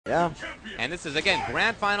Yeah. And this is, again,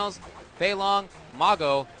 Grand Finals. Fei Long,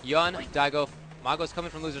 Mago, Yun, Daigo. Mago's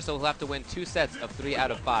coming from loser, so he'll have to win 2 sets of 3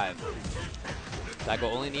 out of 5.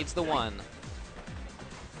 Daigo only needs the 1.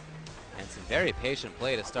 And some very patient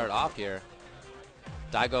play to start off here.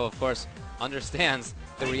 Daigo, of course, understands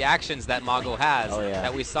the reactions that Mago has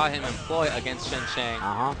that we saw him employ against Shen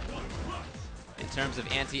Chang. In terms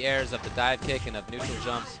of anti-airs, of the dive kick, and of neutral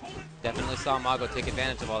jumps. Definitely saw Mago take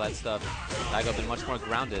advantage of all that stuff. Daigo been much more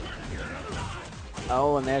grounded.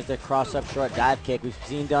 Oh, and there's the cross-up short dive kick. We've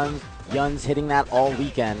seen Yun's hitting that all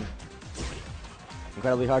weekend.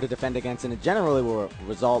 Incredibly hard to defend against, and it generally will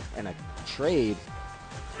result in a trade.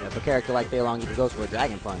 If a character like Fei Long even goes for a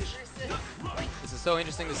Dragon Punch. This is so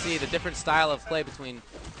interesting to see the different style of play between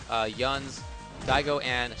Yun's, Daigo,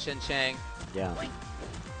 and Shen Chang. Yeah.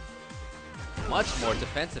 Much more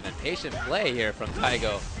defensive and patient play here from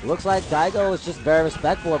Daigo. Looks like Daigo is just very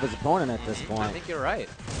respectful of his opponent at this point. I think you're right.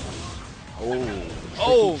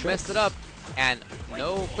 Oh, messed it up. And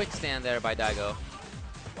no quick stand there by Daigo.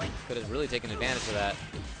 Could have really taken advantage of that.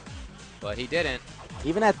 But he didn't.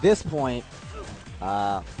 Even at this point,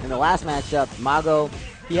 in the last matchup, Mago,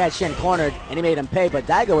 he had Shen cornered, and he made him pay, but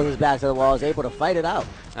Daigo with his back to the wall is able to fight it out.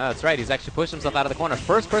 Oh, that's right. He's actually pushed himself out of the corner.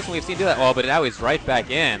 First person we've seen do that. Oh, but now he's right back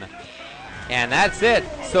in. And that's it.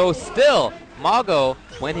 So still, Mago,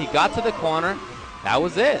 when he got to the corner, that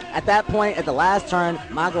was it. At that point, at the last turn,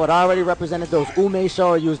 Mago had already represented those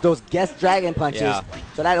Umehara, used those guest Dragon Punches. Yeah.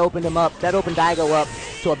 So that opened him up. That opened Daigo up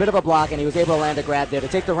to a bit of a block, and he was able to land a grab there to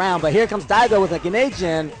take the round. But here comes Daigo with a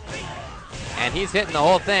Gennei-Jin. And he's hitting the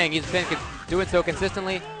whole thing. He's been doing so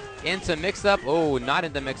consistently. Into mix-up. Oh, not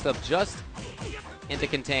into mix-up. Just into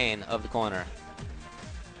contain of the corner.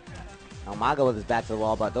 Now Mago with his back to the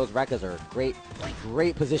wall, but those Rekkas are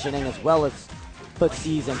great positioning as well as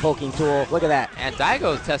footsies and poking tool. Look at that. And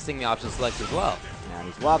Daigo's testing the option select as well. Now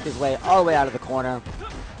he's walked his way all the way out of the corner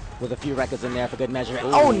with a few Rekkas in there for good measure.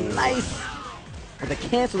 Ooh. Oh, nice! With a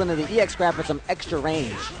cancel into the EX grab for some extra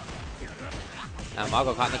range. Now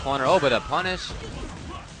Mago caught in the corner. Oh, but a punish.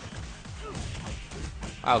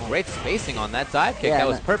 Wow, great spacing on that dive kick. That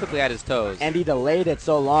was perfectly at his toes. And he delayed it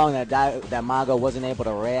so long that Mago wasn't able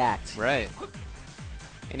to react. Right.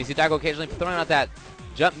 And you see Daigo occasionally throwing out that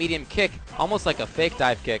jump medium kick, almost like a fake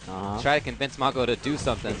dive kick, to try to convince Mago to do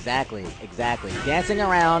something. Exactly. Dancing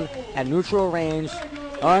around at neutral range,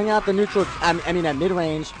 throwing out the neutral, at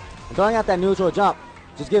mid-range, and throwing out that neutral jump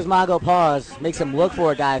just gives Mago pause, makes him look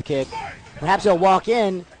for a dive kick. Perhaps he'll walk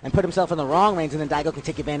in and put himself in the wrong range, and then Daigo can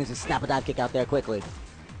take advantage and snap a dive kick out there quickly.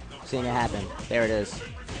 Seeing it happen. There it is.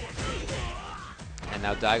 And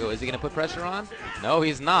now Daigo, is he going to put pressure on? No,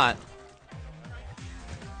 he's not.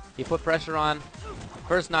 He put pressure on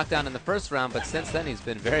first knockdown in the first round, but since then he's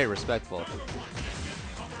been very respectful.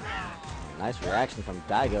 Nice reaction from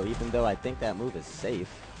Daigo, even though I think that move is safe.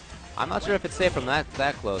 I'm not sure if it's safe from that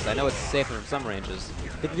close. I know it's safe from some ranges.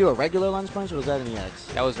 Did you do a regular lunge punch, or was that an EX?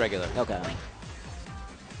 That was regular. Okay.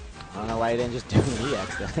 I don't know why you didn't just do an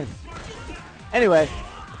EX then. Anyway.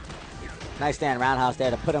 Nice stand roundhouse there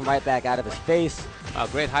to put him right back out of his face. Wow,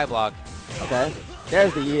 great high block. Okay.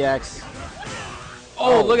 There's the EX.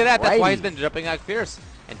 Oh, look at that. That's why he's been jumping like fierce.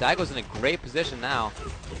 And Daigo's in a great position now.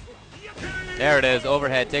 There it is.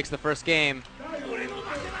 Overhead. Takes the first game.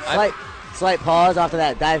 Slight pause after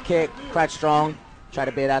that dive kick. Crouch strong. Try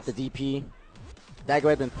to bait out the DP. Daigo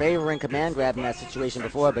had been favoring command grab in that situation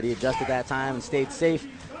before, but he adjusted that time and stayed safe.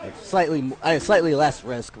 Slightly less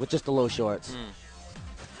risk with just the low shorts.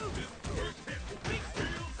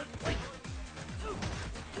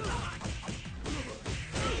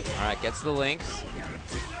 All right, gets the links.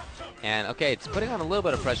 And, okay, it's putting on a little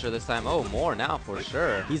bit of pressure this time. Oh, more now for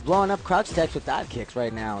sure. He's blowing up crouch techs with dive kicks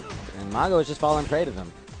right now, and Mago is just falling prey to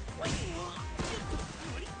them.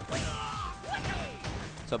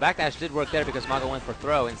 So backdash did work there because Mago went for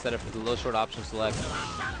throw instead of the low short option select.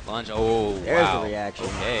 Lunge. Oh, there's wow. the reaction.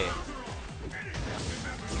 Okay.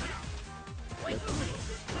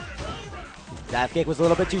 Dive kick was a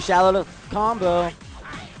little bit too shallow to combo.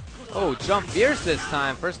 Oh, jump fierce this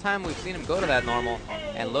time. First time we've seen him go to that normal.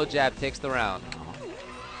 And low jab takes the round.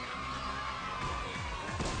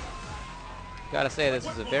 Gotta say, this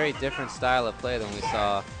is a very different style of play than we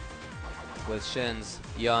saw with Shin's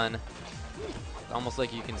Yun. Almost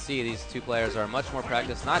like you can see these two players are much more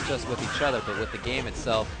practiced, not just with each other, but with the game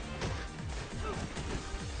itself.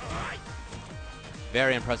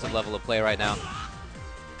 Very impressive level of play right now.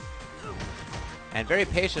 And very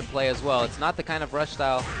patient play as well. It's not the kind of rush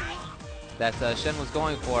style that Shen was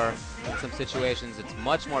going for in some situations. It's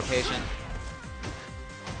much more patient.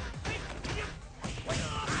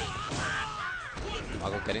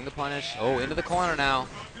 Mago getting the punish. Oh, into the corner now.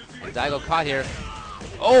 And Daigo caught here.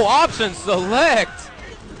 Oh, option select!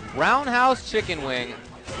 Roundhouse chicken wing.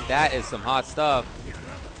 That is some hot stuff.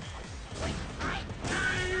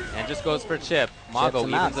 And just goes for chip. Mago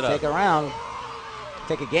evens it up. Take a round.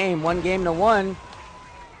 Take a game. 1-1.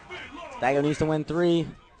 Daigo needs to win 3.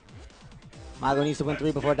 Mago needs to win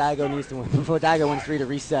 3 before Daigo needs to win. Before Daigo wins 3 to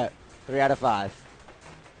reset. 3 out of 5.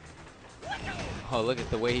 Oh, look at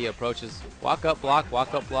the way he approaches. Walk up block,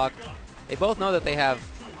 walk up block. They both know that they have,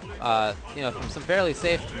 you know, some fairly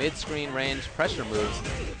safe mid-screen range pressure moves.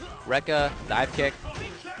 Rekka, dive kick.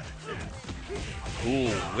 Ooh,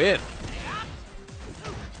 whiff.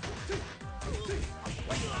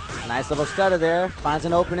 Nice little stutter there. Finds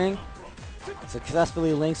an opening.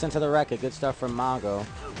 Successfully links into the Rekka. Good stuff from Mago.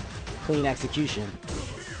 Clean execution.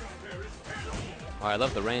 Oh, I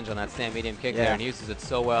love the range on that stand medium kick there, and he uses it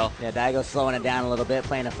so well. Yeah, Daigo's slowing it down a little bit,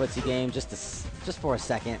 playing a footsie game just for a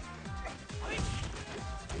second.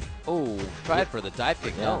 Oh, tried for the dive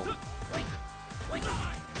kick, no.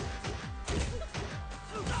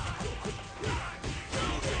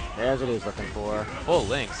 There's what he was looking for. Full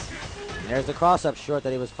links. And there's the cross-up short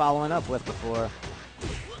that he was following up with before.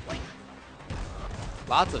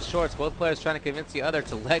 Lots of shorts, both players trying to convince the other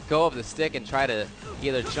to let go of the stick and try to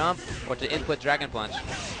either jump or to input Dragon Punch.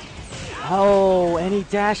 Oh, and he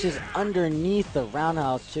dashes underneath the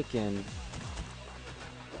roundhouse chicken.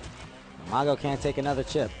 Mago can't take another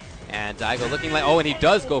chip. And Daigo looking like, oh, and he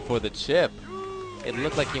does go for the chip. It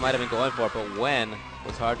looked like he might have been going for it, but when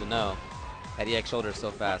was hard to know. That EX shoulder is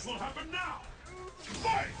so fast.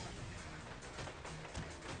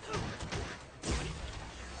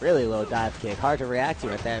 Really low dive kick. Hard to react to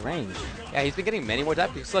at that range. Yeah, he's been getting many more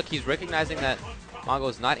dive kicks. Look, he's recognizing that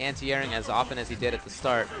Mago's not anti-airing as often as he did at the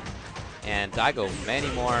start. And Daigo, many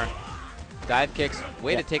more dive kicks.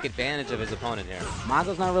 Way to take advantage of his opponent here.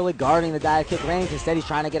 Mago's not really guarding the dive kick range. Instead, he's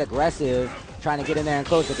trying to get aggressive, trying to get in there and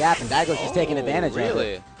close the gap, and Daigo's just taking advantage of it.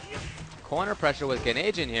 Really? Corner pressure with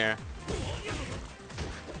Ganage in here.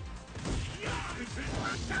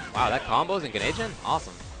 Wow, that combo's in Ganage?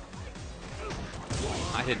 Awesome.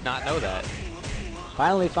 I did not know that.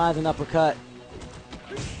 Finally finds an uppercut.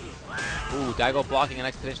 Ooh, Daigo blocking an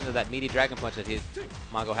expedition to that meaty Dragon Punch that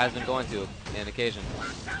Mago has been going to on occasion.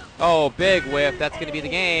 Oh, big whiff. That's going to be the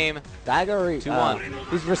game. Daigo, 2-1.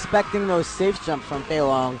 He's respecting those safe jumps from Fei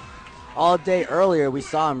Long. All day earlier, we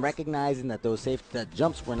saw him recognizing that those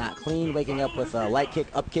jumps were not clean, waking up with light kick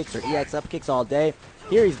up kicks or EX up kicks all day.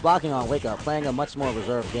 Here he's blocking on wake up, playing a much more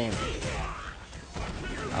reserved game.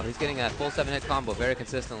 Oh, he's getting that full 7-hit combo very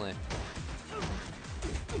consistently.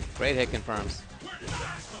 Great hit confirms.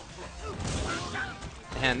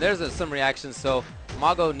 And there's some reactions, so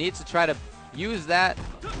Mago needs to try to use that,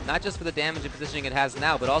 not just for the damage and positioning it has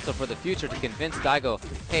now, but also for the future to convince Daigo,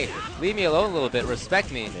 hey, leave me alone a little bit, respect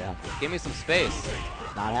me, give me some space.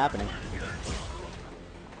 Not happening.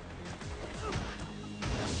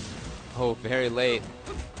 Oh, very late.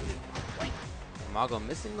 Mago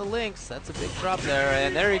missing the links. That's a big drop there.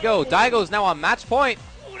 And there you go. Daigo's now on match point.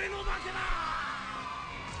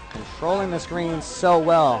 Controlling the screen so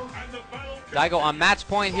well. Daigo on match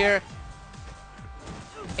point here.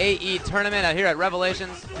 AE tournament out here at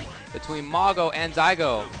ReveLAtions between Mago and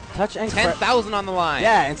Daigo. 10,000 on the line.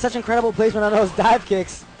 Yeah, and such incredible placement on those dive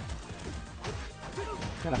kicks.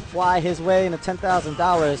 Gonna fly his way into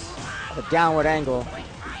 $10,000 at a downward angle.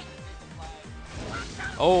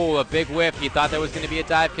 Oh, a big whiff. He thought there was going to be a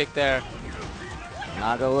dive kick there.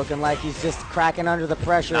 Mago looking like he's just cracking under the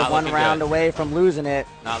pressure, one round away from losing it.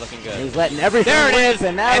 Not looking good. And he's letting everything there it is,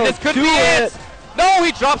 and this could be it. No,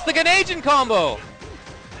 he drops the Ganage combo.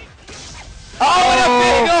 Oh, and a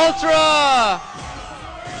big ultra!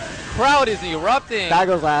 Crowd is erupting.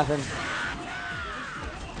 Daigo's laughing.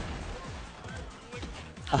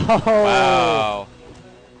 Oh. Wow.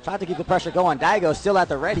 Tried to keep the pressure going. Daigo still at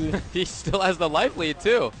the ready. He still has the life lead,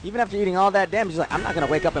 too. Even after eating all that damage, he's like, I'm not going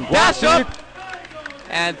to wake up and block. Dash up!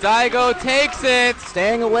 And Daigo takes it.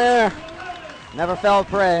 Staying aware. Never fell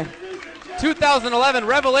prey. 2011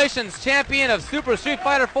 ReveLAtions champion of Super Street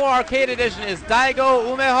Fighter 4 Arcade Edition is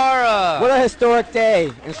Daigo Umehara. What a historic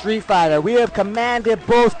day in Street Fighter. We have commanded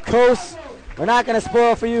both coasts. We're not going to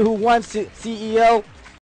spoil for you who won CEO.